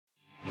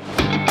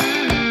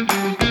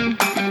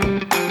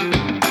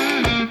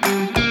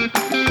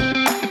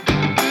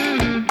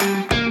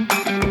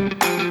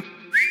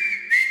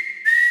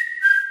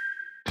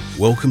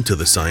Welcome to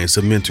the Science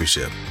of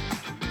Mentorship.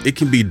 It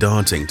can be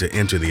daunting to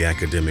enter the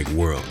academic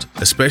world,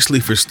 especially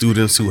for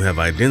students who have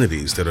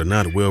identities that are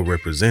not well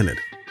represented.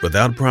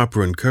 Without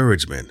proper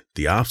encouragement,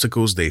 the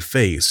obstacles they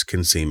face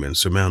can seem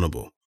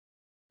insurmountable.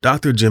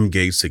 Dr. Jim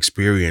Gates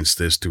experienced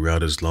this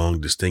throughout his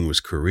long,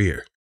 distinguished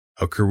career,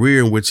 a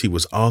career in which he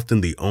was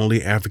often the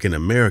only African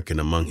American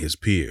among his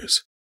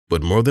peers.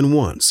 But more than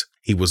once,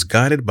 he was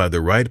guided by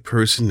the right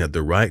person at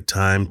the right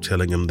time,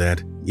 telling him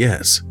that,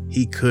 yes,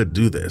 he could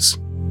do this.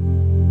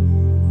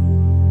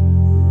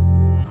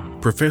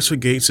 Professor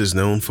Gates is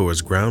known for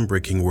his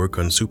groundbreaking work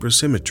on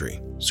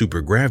supersymmetry,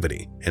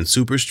 supergravity, and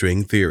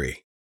superstring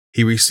theory.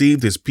 He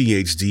received his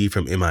PhD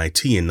from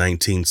MIT in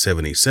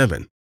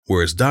 1977,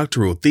 where his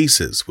doctoral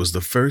thesis was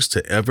the first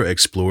to ever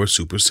explore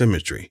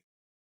supersymmetry.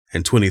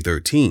 In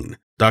 2013,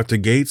 Dr.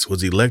 Gates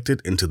was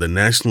elected into the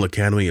National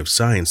Academy of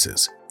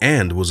Sciences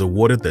and was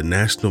awarded the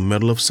National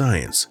Medal of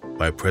Science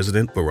by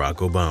President Barack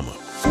Obama.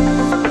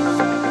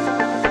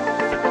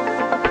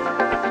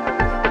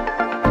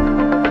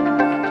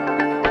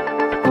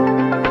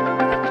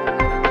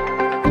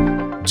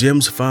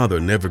 Jim's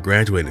father never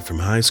graduated from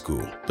high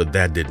school, but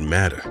that didn't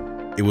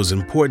matter. It was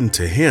important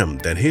to him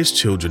that his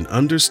children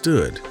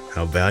understood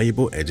how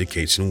valuable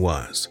education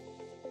was.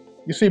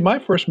 You see, my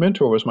first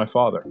mentor was my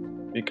father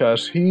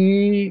because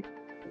he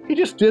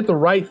just did the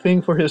right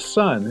thing for his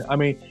son. I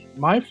mean,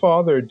 my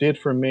father did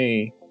for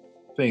me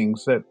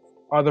things that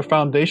are the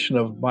foundation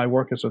of my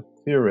work as a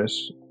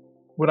theorist.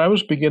 When I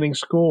was beginning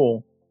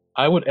school,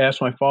 I would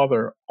ask my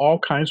father all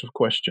kinds of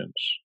questions.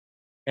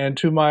 And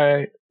to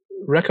my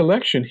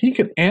recollection, he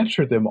could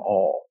answer them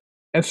all.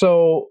 And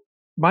so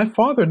my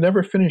father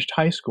never finished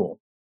high school.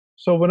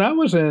 So when I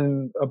was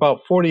in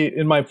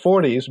my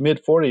 40s, mid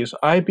 40s,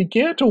 I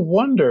began to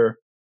wonder,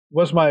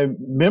 was my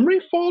memory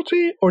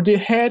faulty or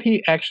had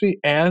he actually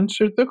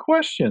answered the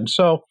question?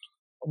 So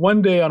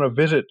one day on a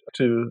visit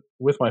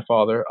with my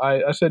father,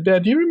 I said,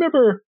 "Dad, do you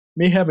remember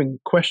me having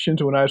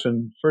questions when I was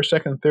in first,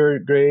 second,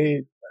 third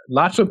grade?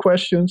 Lots of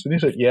questions." And he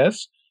said,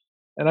 "Yes."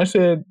 And I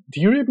said,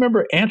 "Do you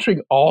remember answering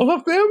all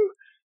of them?"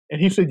 And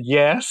he said,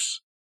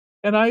 "Yes."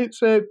 And I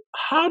said,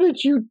 "How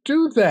did you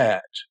do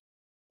that?"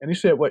 And he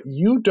said, "What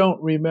you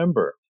don't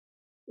remember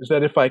is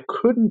that if I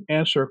couldn't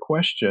answer a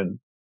question,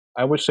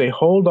 I would say,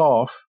 'Hold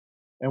off.'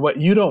 And what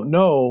you don't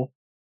know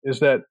is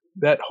that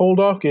hold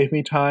off gave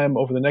me time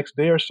over the next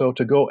day or so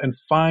to go and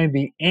find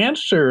the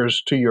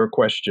answers to your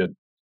question.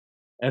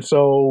 And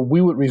so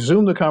we would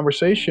resume the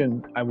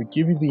conversation. I would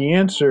give you the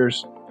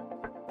answers.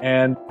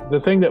 And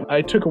the thing that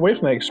I took away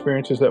from that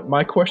experience is that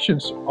my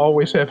questions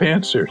always have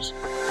answers.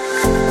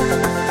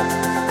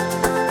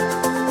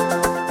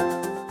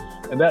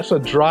 And that's a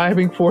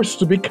driving force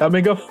to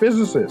becoming a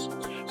physicist.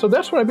 So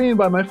that's what I mean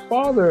by my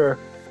father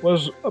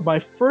was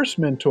my first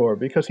mentor,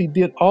 because he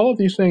did all of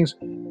these things.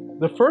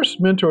 The first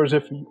mentors,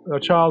 if a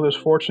child is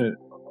fortunate,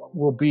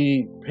 will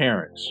be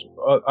parents,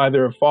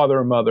 either a father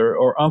or mother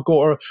or uncle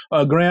or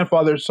a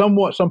grandfather. Some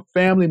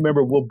family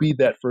member will be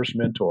that first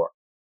mentor.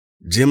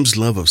 Jim's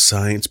love of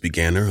science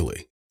began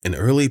early, an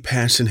early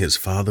passion his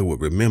father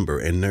would remember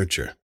and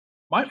nurture.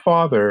 My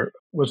father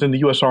was in the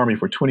U.S. Army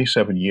for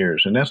 27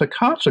 years, and as a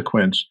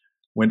consequence,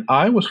 when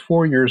I was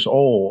 4 years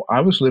old,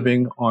 I was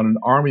living on an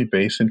Army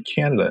base in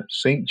Canada,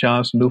 St.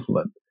 John's,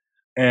 Newfoundland.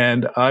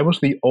 And I was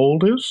the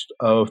oldest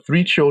of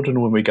 3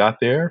 children when we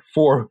got there,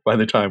 4 by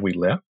the time we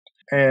left.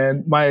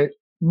 And my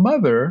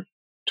mother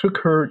took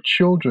her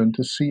children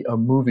to see a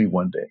movie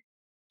one day.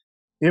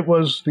 It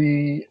was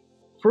the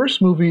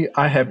first movie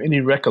I have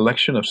any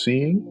recollection of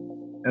seeing,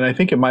 and I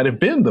think it might have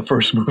been the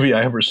first movie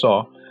I ever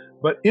saw.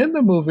 But in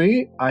the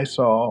movie, I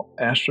saw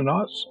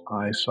astronauts,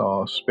 I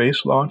saw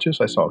space launches,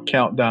 I saw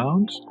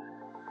countdowns.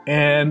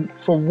 And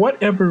for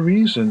whatever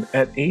reason,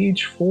 at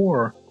age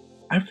 4,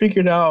 I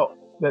figured out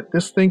that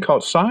this thing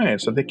called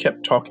science that they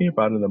kept talking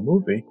about in the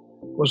movie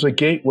was a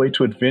gateway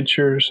to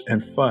adventures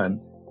and fun.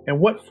 And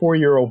what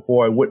 4-year-old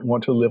boy wouldn't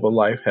want to live a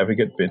life having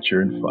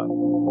adventure and fun?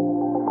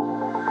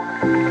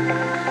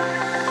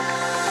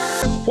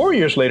 4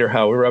 years later,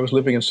 however, I was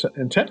living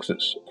in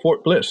Texas,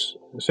 Fort Bliss,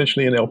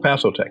 essentially in El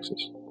Paso,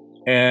 Texas.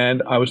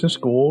 And I was in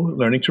school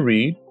learning to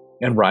read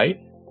and write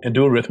and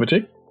do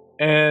arithmetic.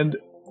 And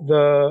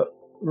the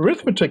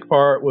arithmetic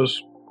part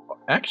was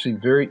actually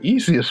very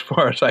easy as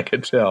far as I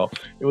could tell.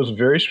 It was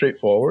very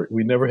straightforward.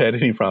 We never had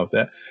any problem with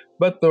that.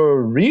 But the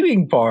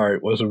reading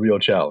part was a real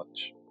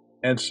challenge.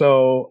 And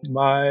so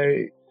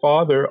my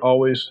father,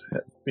 always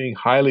being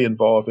highly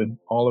involved in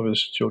all of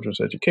his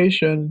children's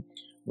education,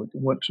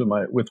 went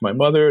with my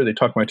mother, they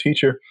talked to my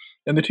teacher,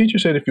 and the teacher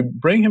said, if you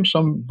bring him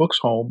some books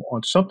home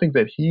on something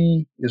that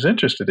he is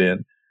interested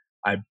in,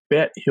 I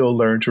bet he'll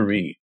learn to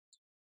read.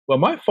 Well,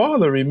 my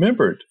father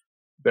remembered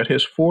that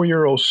his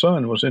 4-year-old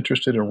son was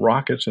interested in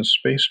rockets and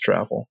space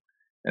travel.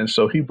 And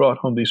so he brought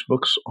home these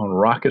books on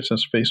rockets and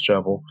space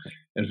travel.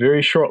 And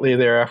very shortly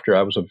thereafter,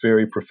 I was a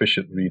very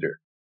proficient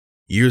reader.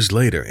 Years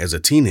later, as a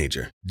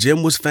teenager,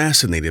 Jim was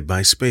fascinated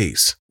by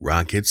space,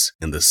 rockets,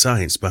 and the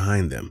science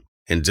behind them.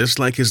 And just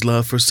like his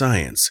love for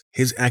science,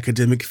 his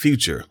academic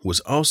future was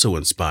also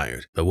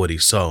inspired by what he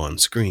saw on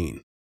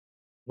screen.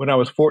 When I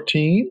was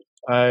 14,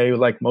 I,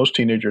 like most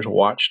teenagers,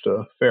 watched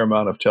a fair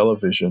amount of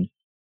television.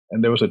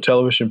 And there was a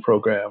television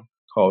program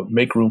called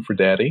Make Room for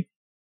Daddy.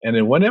 And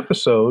in one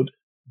episode,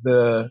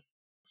 the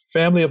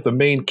family of the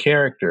main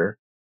character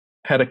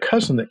had a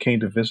cousin that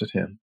came to visit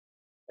him.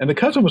 And the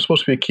cousin was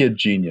supposed to be a kid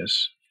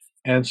genius.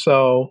 And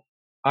so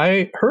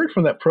I heard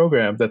from that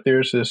program that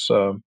there's this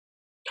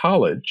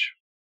college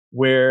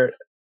where,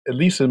 at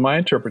least in my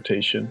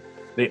interpretation,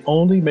 they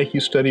only make you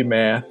study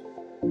math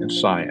and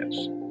science.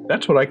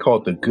 That's what I call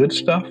the good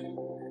stuff.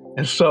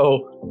 And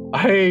so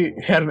I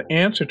had an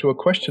answer to a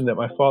question that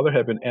my father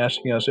had been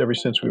asking us ever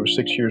since we were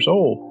 6 years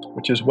old,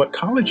 which is, what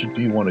college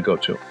do you want to go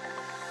to?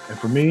 And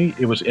for me,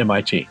 it was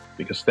MIT,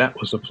 because that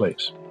was the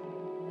place.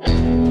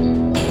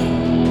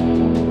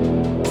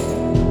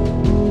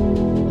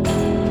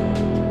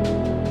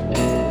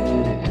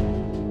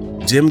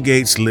 Jim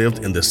Gates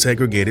lived in the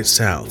segregated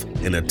South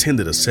and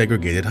attended a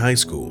segregated high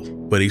school,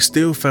 but he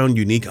still found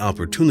unique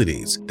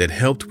opportunities that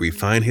helped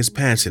refine his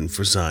passion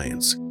for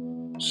science.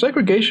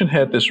 Segregation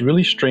had this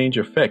really strange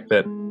effect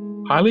that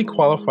highly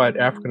qualified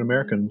African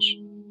Americans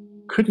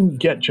couldn't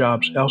get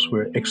jobs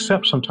elsewhere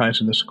except sometimes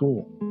in the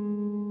school.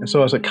 And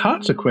so as a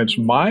consequence,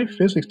 my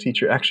physics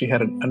teacher actually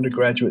had an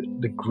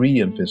undergraduate degree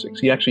in physics.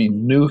 He actually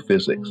knew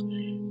physics.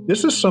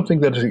 This is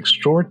something that is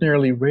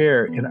extraordinarily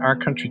rare in our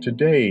country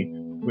today,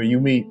 where you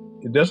meet,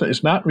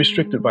 it's not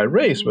restricted by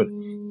race, but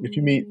if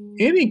you meet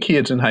any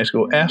kids in high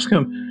school, ask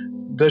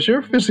them, does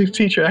your physics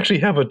teacher actually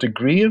have a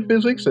degree in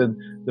physics? And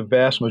the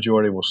vast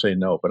majority will say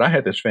no. But I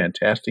had this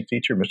fantastic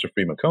teacher, Mr.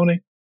 Freeman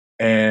Coney,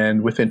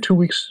 and within 2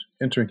 weeks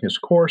entering his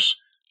course,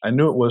 I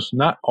knew it was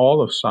not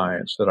all of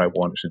science that I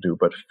wanted to do,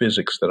 but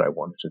physics that I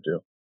wanted to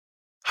do.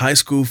 High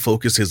school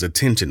focused his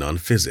attention on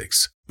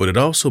physics, but it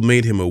also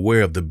made him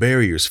aware of the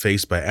barriers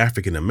faced by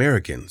African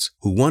Americans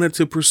who wanted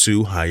to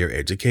pursue higher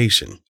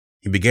education.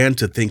 He began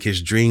to think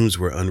his dreams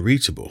were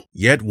unreachable,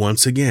 yet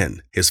once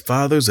again, his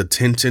father's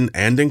attention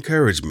and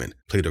encouragement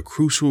played a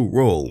crucial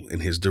role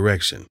in his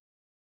direction.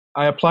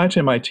 I applied to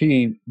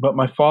MIT, but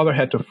my father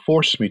had to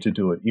force me to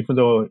do it. Even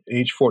though at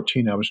age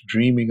 14, I was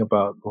dreaming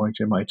about going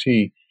to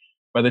MIT.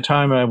 By the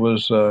time I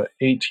was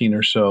 18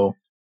 or so,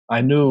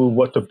 I knew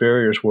what the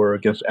barriers were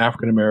against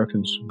African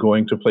Americans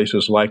going to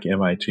places like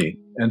MIT.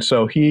 And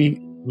so he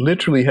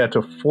literally had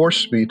to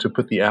force me to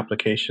put the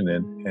application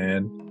in.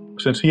 And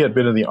since he had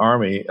been in the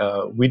Army,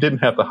 we didn't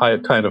have the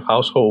kind of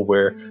household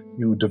where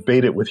you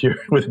debated with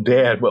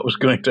dad what was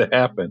going to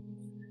happen.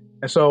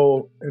 And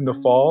so in the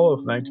fall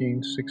of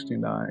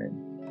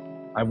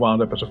 1969, I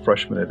wound up as a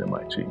freshman at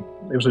MIT.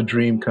 It was a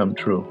dream come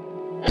true.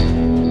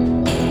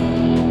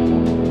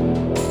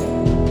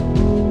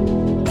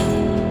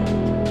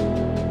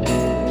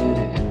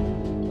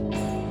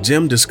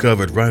 Jim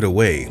discovered right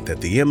away that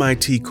the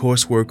MIT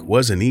coursework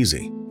wasn't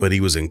easy, but he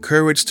was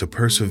encouraged to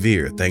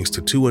persevere thanks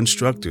to two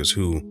instructors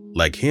who,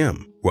 like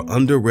him, were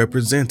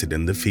underrepresented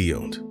in the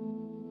field.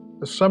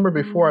 The summer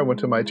before I went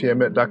to MIT, I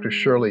met Dr.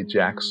 Shirley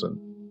Jackson.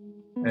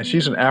 And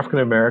she's an African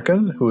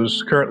American who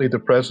is currently the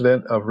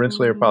president of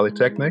Rensselaer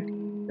Polytechnic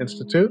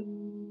Institute.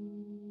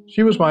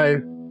 She was my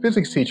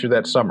physics teacher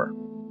that summer.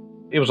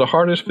 It was the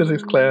hardest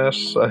physics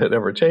class I had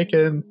ever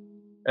taken.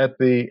 At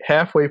the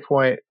halfway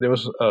point, there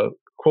was a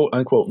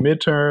quote-unquote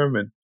midterm,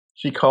 and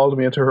she called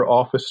me into her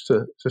office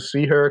to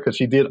see her because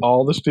she did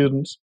all the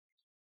students.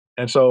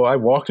 And so I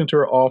walked into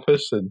her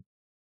office, and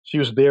she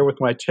was there with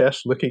my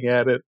test looking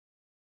at it.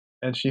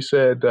 And she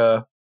said,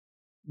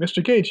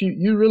 Mr. Gates,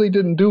 you really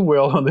didn't do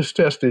well on this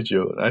test, did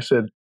you? And I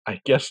said, I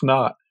guess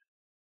not.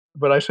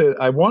 But I said,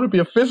 I want to be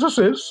a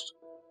physicist.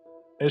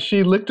 And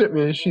she looked at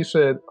me and she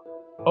said,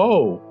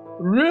 oh,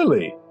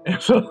 really? And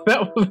so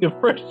that was the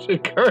first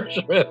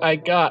encouragement I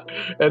got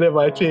at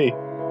MIT.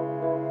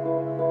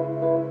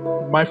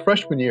 My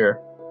freshman year,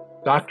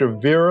 Dr.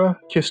 Vera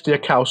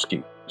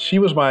Kistiakowski, she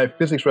was my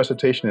physics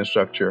recitation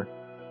instructor.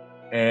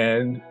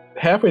 And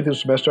halfway through the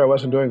semester, I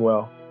wasn't doing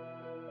well.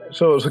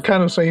 So it was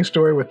kind of the same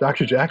story with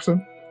Dr.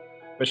 Jackson,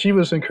 but she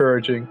was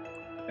encouraging.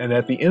 And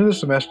at the end of the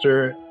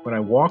semester, when I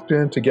walked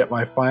in to get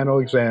my final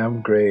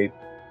exam grade,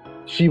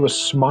 she was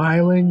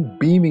smiling,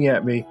 beaming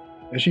at me.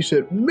 And she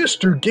said,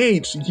 Mr.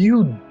 Gates,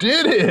 you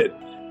did it.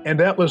 And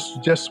that was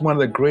just one of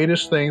the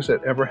greatest things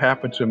that ever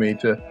happened to me,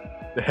 to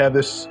have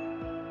this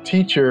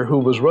teacher who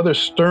was rather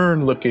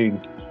stern looking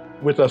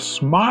with a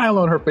smile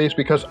on her face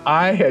because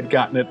I had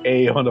gotten an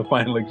A on the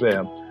final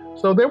exam.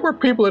 So there were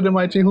people at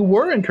MIT who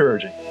were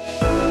encouraging.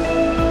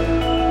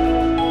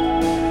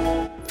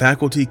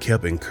 Faculty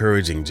kept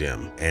encouraging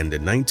Jim, and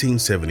in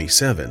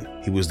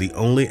 1977, he was the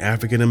only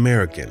African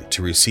American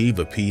to receive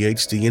a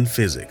PhD in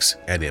physics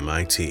at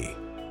MIT.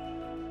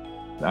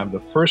 I'm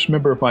the first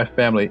member of my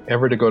family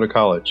ever to go to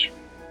college.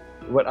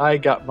 What I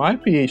got my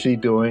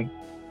PhD doing,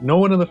 no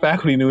one in the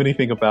faculty knew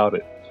anything about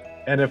it.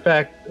 And in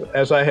fact,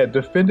 as I had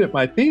defended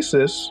my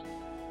thesis,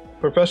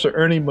 Professor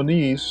Ernie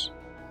Moniz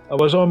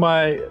was on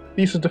my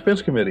thesis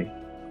defense committee.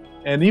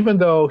 And even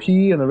though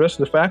he and the rest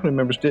of the faculty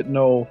members didn't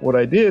know what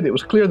I did, it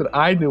was clear that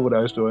I knew what I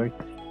was doing.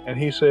 And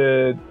he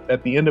said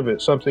at the end of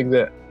it something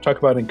that talked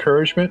about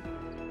encouragement.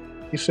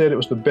 He said it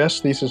was the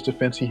best thesis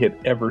defense he had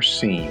ever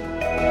seen.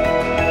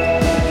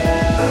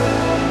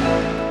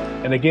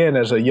 And again,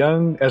 as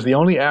the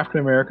only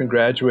African-American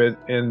graduate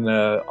in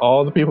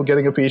all the people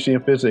getting a PhD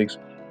in physics,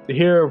 to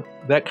hear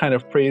that kind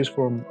of praise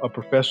from a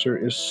professor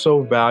is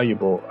so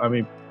valuable. I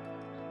mean,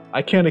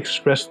 I can't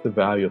express the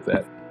value of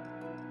that.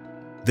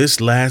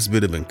 This last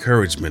bit of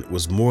encouragement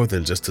was more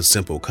than just a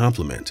simple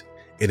compliment.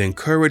 It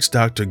encouraged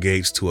Dr.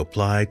 Gates to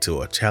apply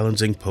to a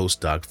challenging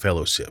postdoc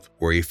fellowship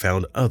where he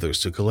found others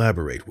to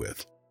collaborate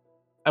with.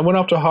 I went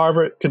off to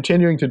Harvard,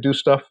 continuing to do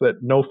stuff that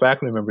no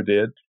faculty member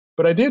did,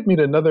 but I did meet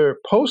another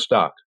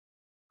postdoc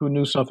who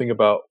knew something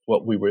about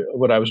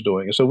what I was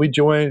doing. And so we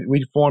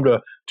formed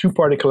a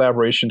two-party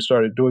collaboration,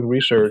 started doing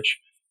research.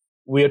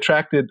 We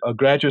attracted a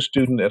graduate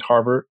student at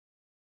Harvard.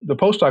 The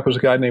postdoc was a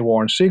guy named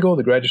Warren Siegel.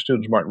 The graduate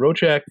student was Martin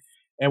Rochak.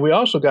 And we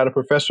also got a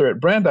professor at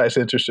Brandeis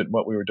interested in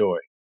what we were doing.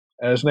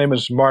 And his name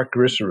is Mark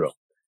Grisseril.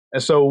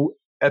 And so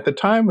at the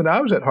time when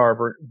I was at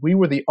Harvard, we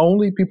were the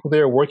only people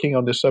there working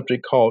on this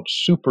subject called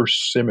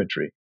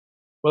supersymmetry.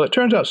 Well, it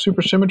turns out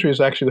supersymmetry is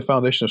actually the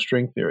foundation of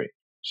string theory.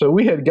 So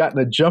we had gotten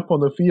a jump on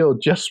the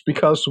field just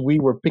because we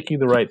were picking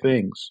the right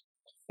things.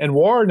 And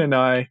Warren and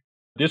I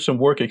did some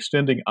work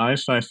extending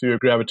Einstein's theory of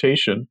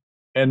gravitation.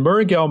 And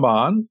Murray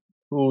Gell-Mann,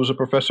 who was a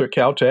professor at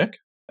Caltech,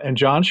 and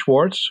John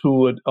Schwartz, who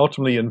would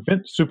ultimately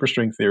invent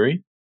superstring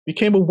theory,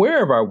 became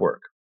aware of our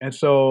work. And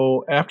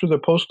so after the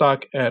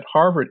postdoc at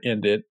Harvard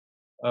ended,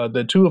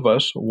 the two of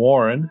us,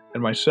 Warren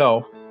and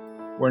myself,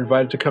 were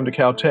invited to come to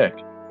Caltech.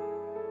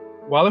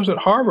 While I was at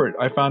Harvard,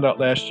 I found out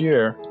last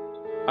year,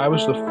 I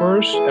was the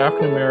first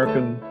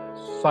African-American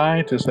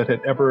scientist that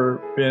had ever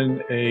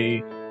been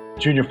a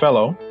junior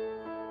fellow.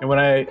 And when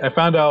I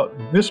found out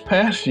this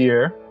past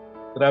year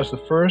that I was the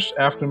first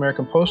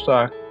African-American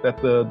postdoc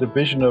that the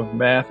Division of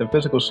Math and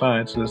Physical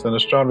Sciences and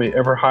Astronomy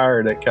ever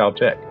hired at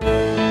Caltech.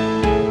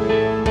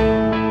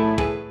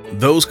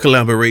 Those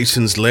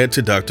collaborations led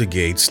to Dr.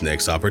 Gates'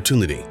 next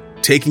opportunity,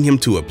 taking him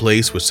to a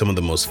place where some of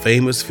the most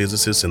famous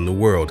physicists in the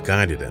world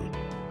guided him.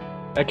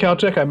 At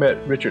Caltech, I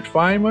met Richard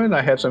Feynman.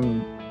 I had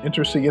some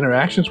interesting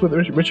interactions with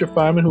Richard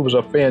Feynman, who was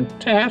a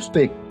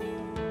fantastic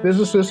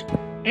physicist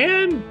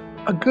and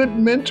a good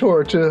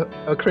mentor to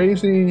a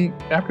crazy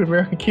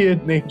African-American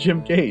kid named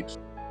Jim Gates.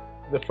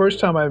 The first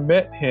time I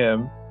met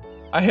him,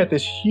 I had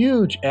this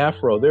huge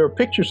afro. There were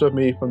pictures of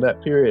me from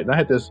that period, and I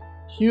had this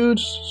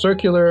huge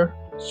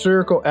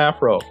spherical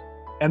afro.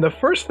 And the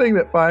first thing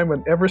that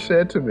Feynman ever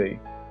said to me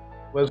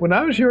was, when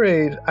I was your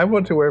age, I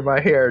wanted to wear my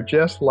hair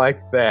just like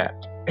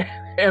that.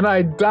 And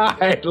I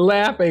died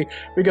laughing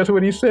because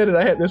when he said it,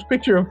 I had this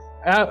picture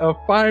of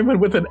Feynman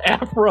with an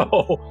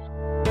afro.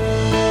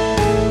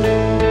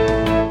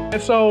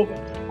 And so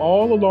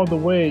all along the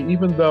way,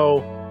 even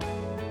though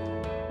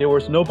there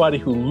was nobody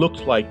who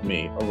looked like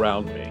me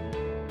around me,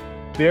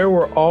 there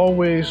were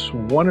always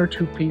one or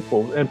two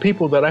people, and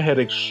people that I had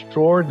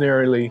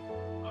extraordinarily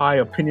high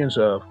opinions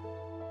of,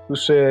 who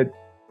said,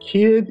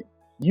 "Kid,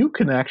 you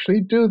can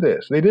actually do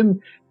this." They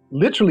didn't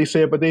literally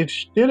say it, but they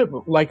did it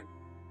like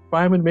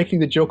Feynman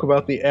making the joke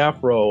about the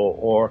afro,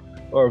 or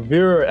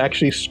Vera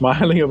actually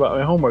smiling about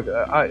my homework.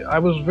 I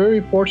was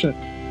very fortunate.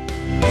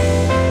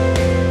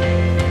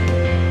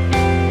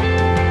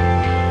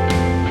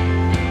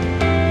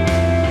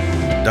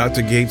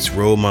 Dr. Gates'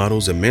 role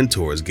models and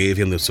mentors gave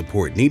him the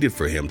support needed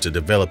for him to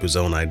develop his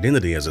own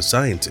identity as a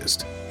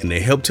scientist, and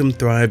they helped him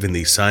thrive in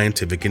these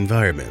scientific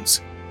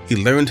environments. He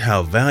learned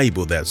how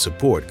valuable that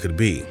support could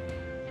be.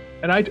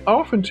 And I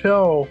often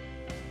tell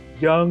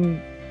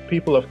young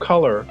people of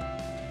color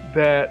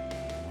that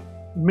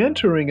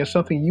mentoring is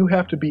something you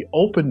have to be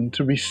open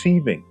to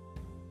receiving,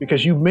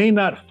 because you may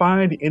not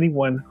find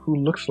anyone who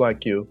looks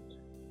like you.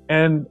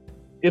 And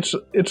it's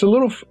a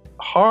little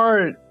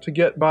hard to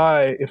get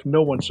by if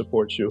no one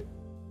supports you.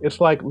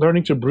 It's like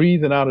learning to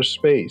breathe in outer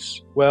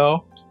space.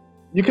 Well,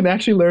 you can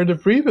actually learn to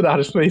breathe in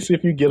outer space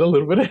if you get a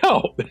little bit of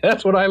help.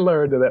 That's what I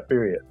learned in that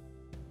period.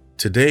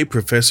 Today,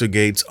 Professor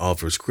Gates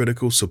offers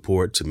critical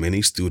support to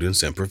many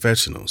students and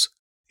professionals.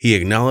 He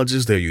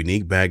acknowledges their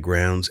unique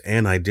backgrounds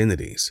and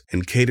identities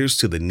and caters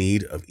to the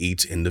need of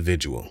each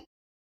individual.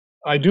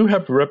 I do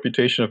have a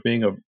reputation of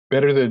being a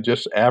better than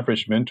just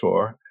average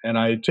mentor, and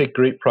I take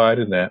great pride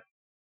in that.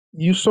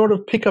 You sort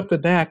of pick up the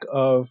knack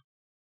of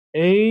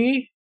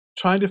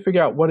trying to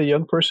figure out what a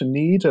young person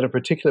needs at a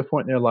particular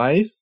point in their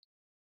life,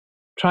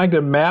 trying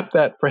to map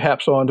that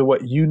perhaps onto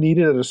what you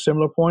needed at a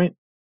similar point,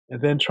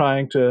 and then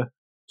trying to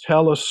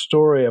tell a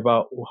story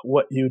about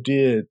what you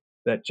did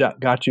that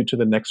got you to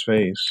the next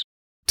phase.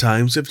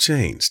 Times have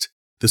changed.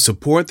 The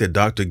support that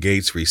Dr.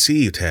 Gates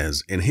received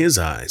has, in his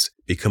eyes,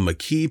 become a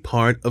key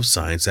part of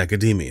science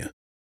academia.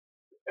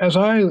 As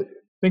I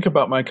think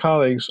about my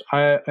colleagues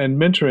and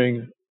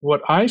mentoring,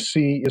 what I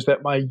see is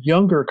that my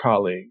younger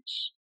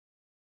colleagues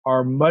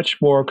are much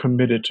more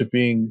committed to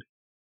being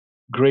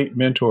great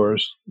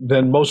mentors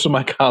than most of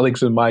my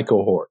colleagues in my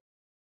cohort.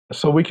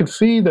 So we can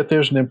see that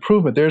there's an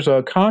improvement. There's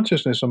a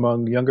consciousness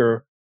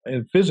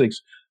in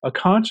physics, a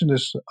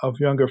consciousness of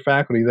younger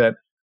faculty that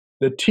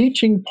the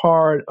teaching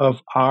part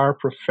of our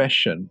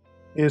profession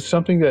is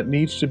something that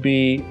needs to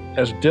be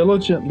as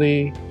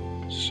diligently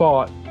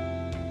sought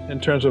in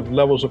terms of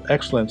levels of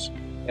excellence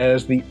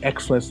as the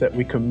excellence that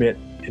we commit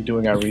in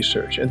doing our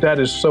research. And that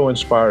is so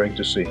inspiring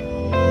to see.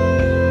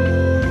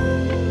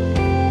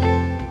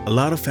 A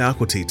lot of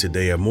faculty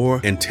today are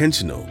more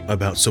intentional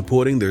about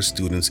supporting their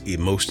students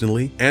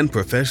emotionally and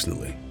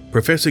professionally.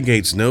 Professor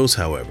Gates knows,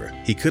 however,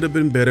 he could have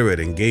been better at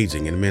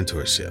engaging in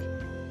mentorship.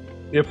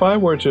 If I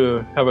were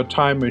to have a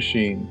time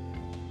machine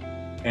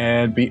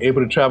and be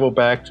able to travel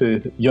back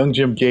to young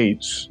Jim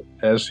Gates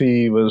as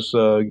he was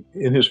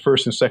in his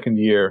first and second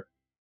year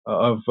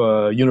of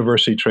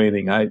university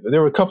training,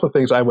 there were a couple of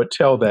things I would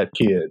tell that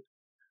kid.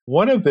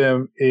 One of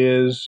them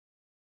is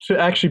to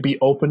actually be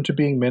open to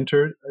being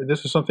mentored.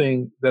 This is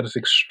something that is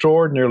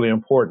extraordinarily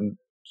important,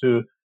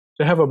 to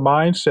have a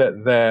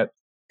mindset that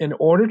in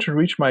order to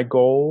reach my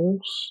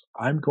goals,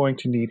 I'm going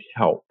to need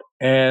help.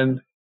 And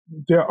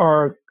there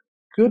are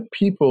good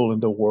people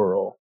in the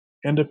world,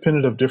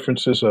 independent of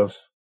differences of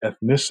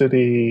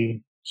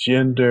ethnicity,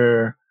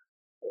 gender,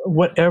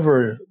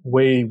 whatever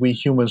way we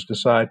humans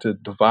decide to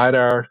divide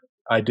our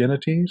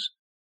identities.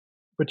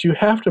 But you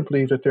have to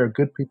believe that there are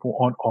good people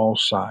on all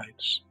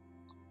sides.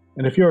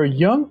 And if you're a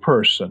young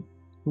person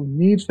who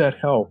needs that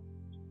help,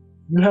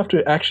 you have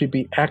to actually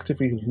be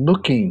actively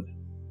looking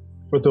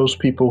for those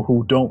people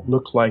who don't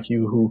look like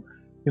you, who,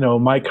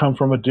 might come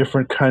from a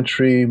different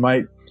country,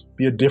 might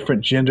be a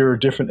different gender or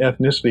different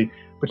ethnicity,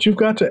 but you've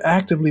got to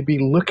actively be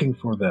looking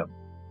for them.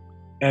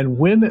 And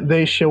when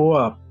they show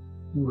up,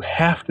 you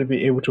have to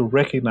be able to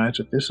recognize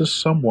that this is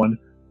someone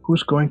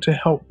who's going to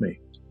help me.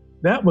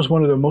 That was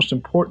one of the most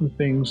important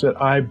things that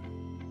I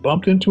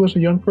bumped into as a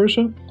young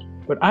person.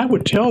 But I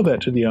would tell that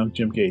to the young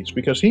Jim Gates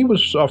because he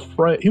was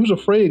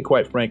afraid,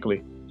 quite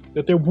frankly,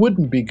 that there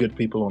wouldn't be good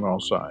people on all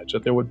sides,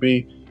 that there would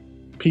be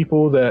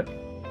people that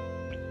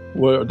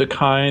were the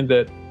kind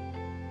that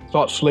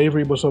thought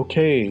slavery was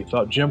okay,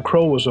 thought Jim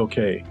Crow was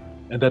okay,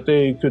 and that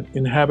they could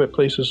inhabit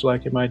places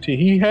like MIT.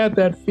 He had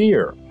that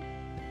fear.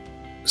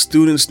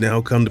 Students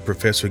now come to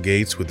Professor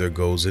Gates with their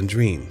goals and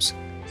dreams.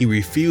 He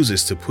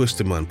refuses to push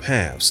them on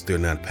paths they're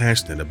not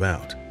passionate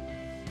about.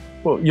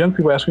 Well, young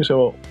people ask me,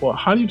 well,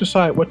 how do you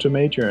decide what to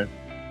major in?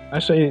 I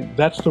say,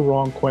 that's the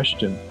wrong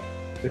question.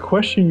 The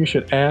question you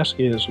should ask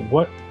is,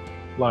 what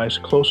lies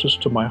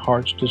closest to my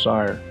heart's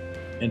desire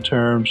in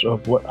terms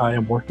of what I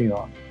am working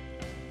on?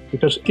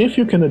 Because if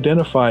you can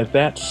identify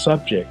that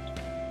subject,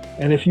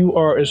 and if you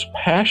are as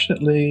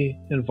passionately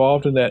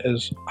involved in that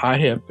as I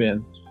have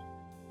been,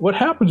 what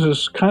happens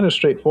is kind of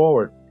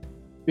straightforward.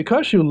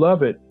 Because you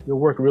love it, you'll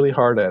work really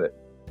hard at it.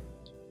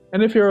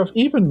 And if you're of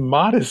even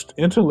modest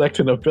intellect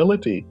and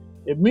ability,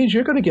 it means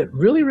you're going to get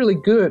really, really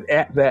good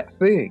at that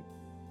thing.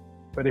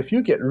 But if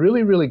you get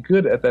really, really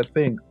good at that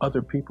thing,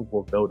 other people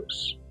will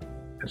notice.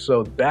 And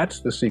so that's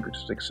the secret to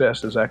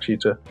success, is actually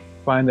to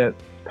find that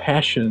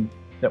passion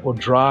that will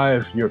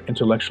drive your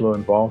intellectual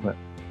involvement.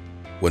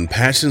 When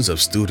passions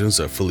of students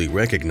are fully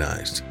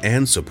recognized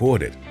and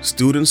supported,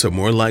 students are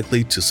more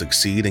likely to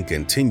succeed and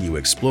continue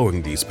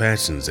exploring these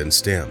passions in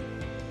STEM.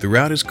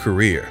 Throughout his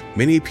career,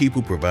 many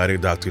people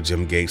provided Dr.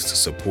 Jim Gates the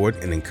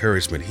support and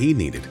encouragement he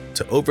needed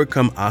to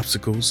overcome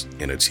obstacles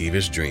and achieve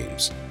his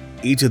dreams.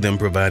 Each of them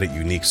provided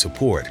unique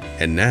support,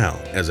 and now,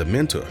 as a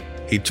mentor,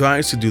 he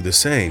tries to do the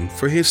same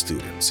for his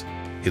students.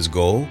 His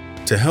goal?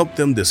 To help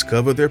them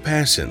discover their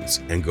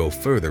passions and go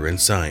further in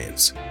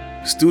science.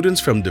 Students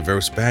from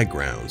diverse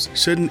backgrounds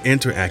shouldn't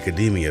enter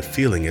academia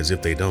feeling as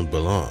if they don't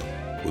belong.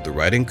 With the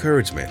right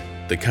encouragement,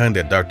 the kind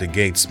that Dr.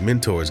 Gates'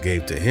 mentors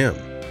gave to him,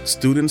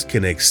 students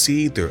can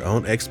exceed their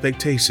own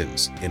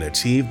expectations and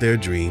achieve their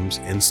dreams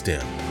in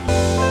STEM.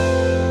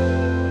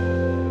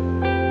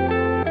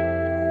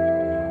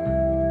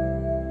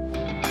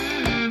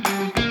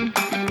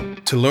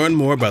 To learn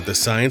more about the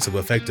science of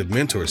effective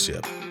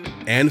mentorship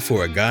and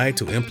for a guide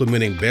to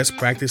implementing best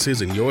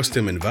practices in your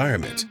STEM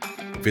environment,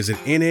 visit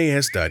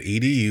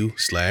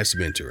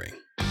nas.edu/mentoring.